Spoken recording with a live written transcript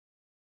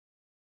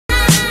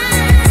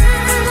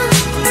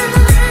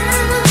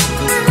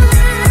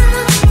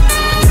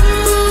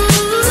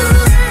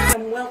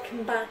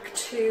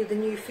the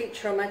new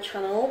feature on my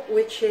channel,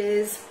 which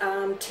is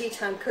tea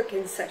time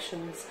cooking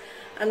sessions.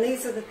 And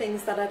these are the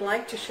things that I'd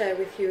like to share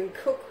with you and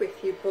cook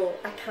with you, but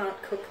I can't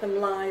cook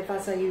them live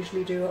as I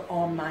usually do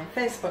on my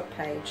Facebook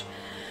page.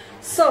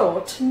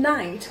 So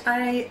tonight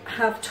I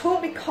have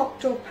totally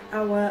cocked up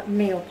our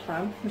meal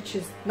plan, which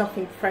is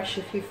nothing fresh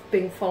if you've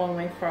been following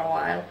me for a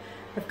while.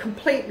 I've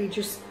completely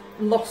just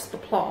lost the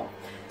plot.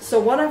 So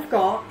what I've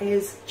got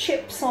is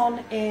chips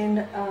on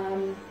in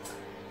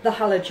the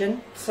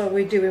halogen. So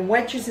we're doing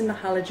wedges in the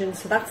halogen,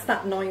 so that's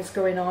that noise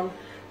going on.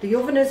 The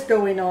oven is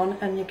going on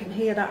and you can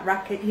hear that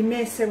racket. You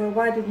may say, well,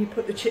 why didn't you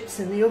put the chips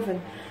in the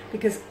oven?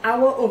 Because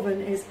our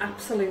oven is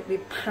absolutely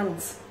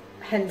pants,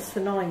 hence the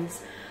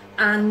noise.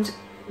 And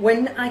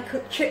when I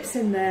cook chips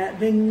in there,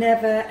 they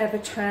never ever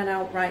turn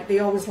out right. They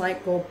always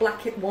like go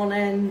black at one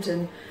end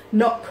and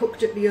not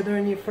cooked at the other,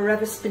 and you're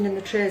forever spinning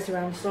the trays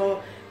around.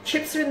 So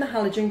chips are in the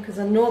halogen because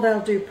I know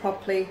they'll do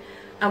properly.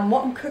 And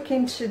what I'm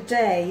cooking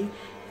today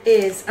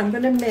is I'm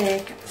going to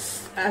make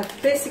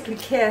basically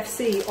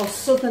KFC or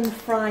southern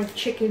fried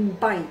chicken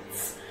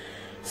bites.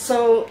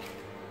 So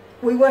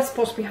we were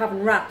supposed to be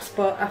having wraps,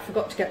 but I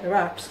forgot to get the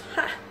wraps.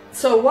 Ha!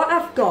 So what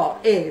I've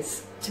got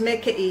is, to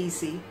make it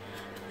easy,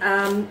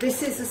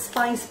 this is a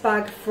spice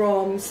bag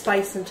from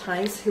Spice and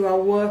Tice, who I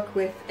work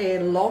with a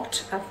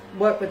lot. I've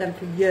worked with them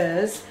for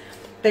years.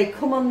 They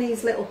come on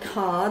these little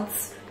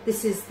cards.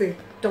 This is the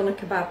doner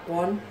kebab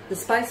one. The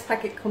spice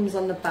packet comes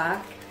on the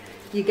back.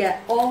 You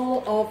get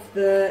all of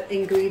the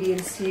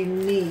ingredients you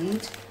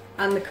need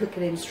and the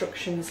cooking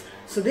instructions.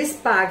 So this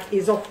bag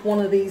is off one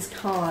of these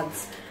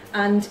cards,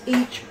 and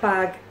each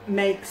bag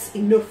makes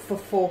enough for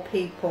 4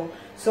 people.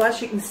 So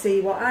as you can see,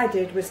 what I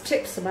did was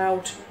tip some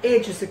out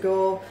ages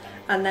ago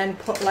and then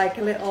put like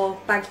a little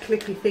bag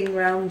clippy thing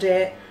around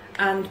it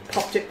and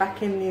popped it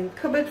back in the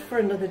cupboard for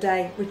another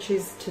day, which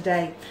is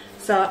today.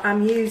 So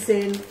I'm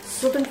using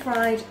southern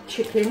fried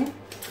chicken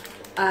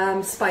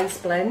spice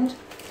blend.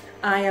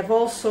 I have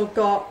also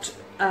got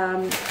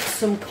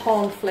some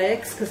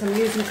cornflakes, because I'm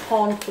using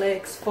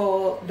cornflakes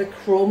for the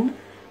crumb.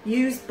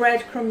 Use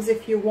breadcrumbs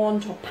if you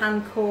want, or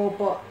panko,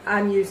 but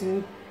I'm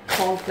using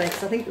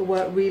cornflakes. I think it will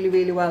work really,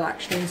 really well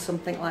actually in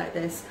something like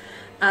this.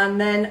 And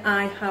then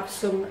I have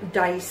some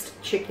diced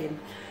chicken.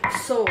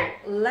 So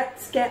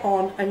let's get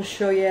on and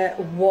show you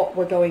what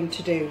we're going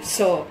to do.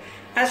 So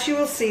as you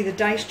will see, the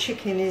diced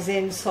chicken is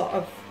in sort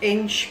of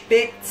inch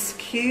bits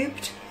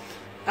cubed,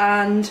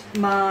 and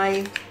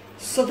my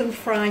southern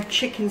fried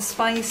chicken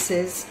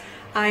spices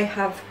I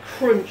have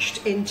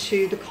crunched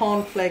into the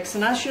cornflakes.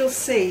 And as you'll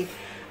see,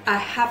 I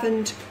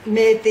haven't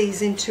made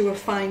these into a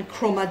fine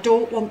crumb. I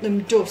don't want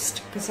them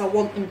dust because I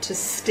want them to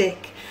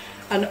stick.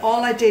 And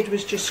all I did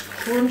was just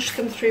crunch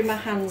them through my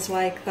hands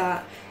like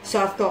that. So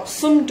I've got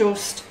some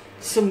dust,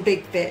 some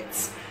big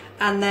bits.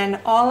 And then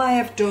all I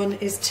have done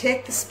is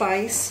take the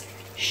spice,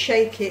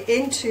 shake it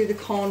into the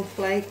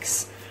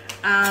cornflakes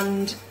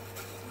and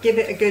give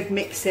it a good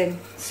mix in.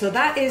 So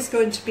that is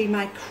going to be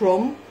my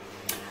crumb.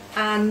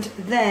 And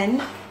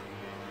then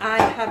I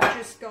have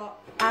just got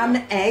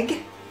an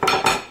egg,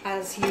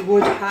 as you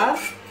would have.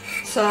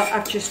 So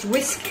I've just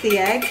whisked the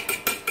egg,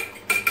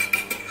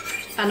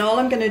 and all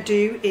I'm going to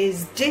do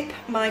is dip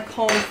my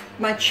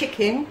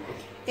chicken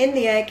in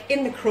the egg,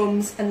 in the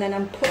crumbs, and then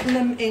I'm putting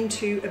them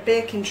into a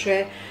baking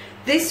tray.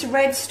 This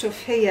red stuff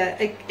here,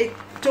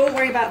 don't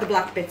worry about the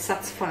black bits,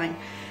 that's fine.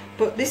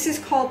 But this is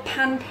called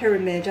Pan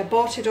Pyramid. I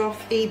bought it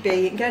off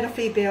eBay. You can get it off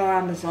eBay or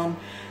Amazon.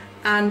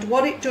 And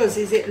what it does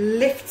is it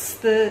lifts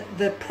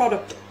the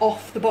product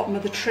off the bottom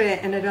of the tray,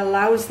 and it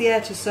allows the air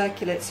to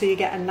circulate, so you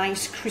get a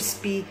nice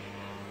crispy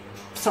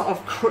sort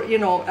of, you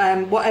know,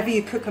 whatever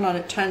you're cooking on,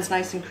 it turns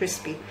nice and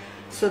crispy.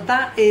 So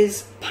that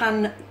is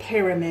Pan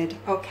Pyramid,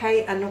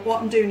 okay? And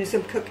what I'm doing is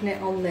I'm cooking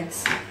it on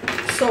this.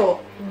 So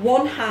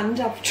one hand,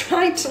 I've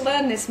tried to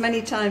learn this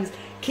many times.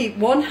 Keep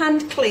one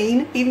hand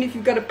clean, even if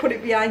you've got to put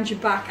it behind your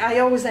back. I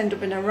always end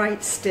up in a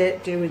right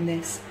state doing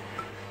this.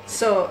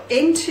 So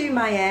into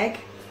my egg,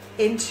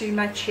 into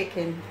my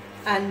chicken,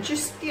 and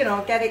just, you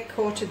know, get it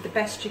coated the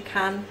best you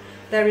can.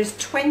 There is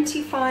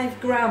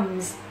 25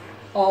 grams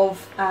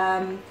of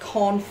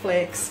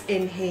cornflakes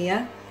in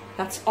here.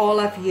 That's all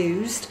I've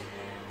used.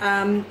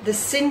 The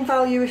sin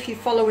value, if you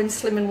follow in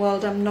Slimming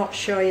World, I'm not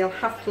sure. You'll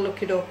have to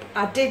look it up.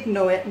 I did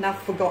know it and I've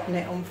forgotten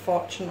it,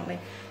 unfortunately.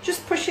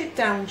 Just push it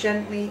down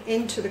gently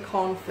into the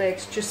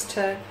cornflakes just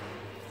to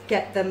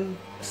get them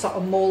sort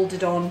of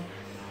moulded on,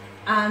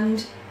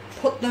 and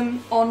put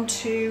them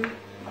onto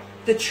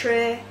the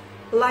tray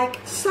like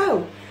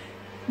so.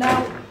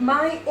 Now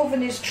my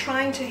oven is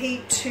trying to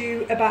heat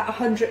to about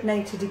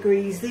 180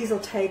 degrees. These will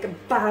take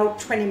about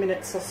 20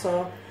 minutes or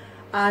so.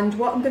 And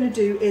what I'm going to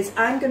do is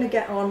I'm going to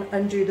get on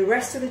and do the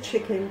rest of the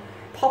chicken,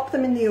 pop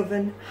them in the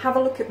oven, have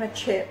a look at my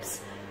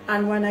chips,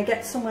 and when I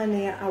get somewhere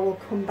near I will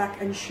come back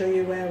and show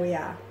you where we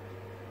are.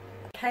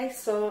 Okay,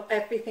 so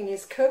everything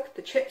is cooked,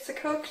 the chips are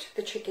cooked,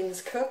 the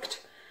chicken's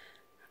cooked.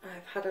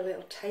 I've had a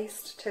little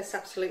taste, it tastes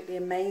absolutely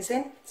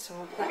amazing.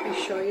 So let me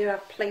show you,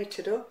 I've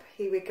plated up,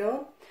 here we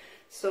go.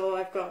 So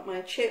I've got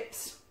my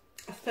chips,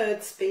 a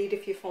third speed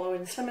if you're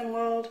following Slimming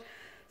World,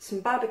 some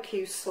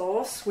barbecue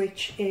sauce,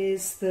 which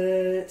is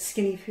the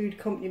Skinny Food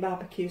Company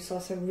barbecue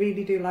sauce. I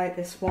really do like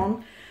this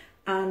one.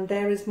 And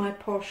there is my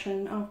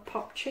portion of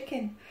popped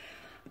chicken.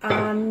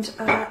 And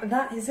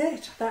that is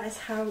it. That is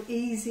how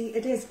easy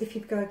it is if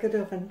you've got a good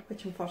oven,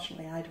 which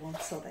unfortunately I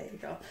don't, so there you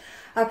go.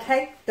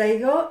 Okay, there you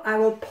go. I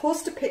will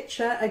post a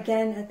picture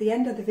again at the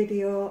end of the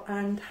video,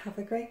 and have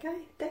a great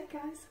day,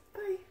 guys.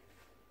 Bye.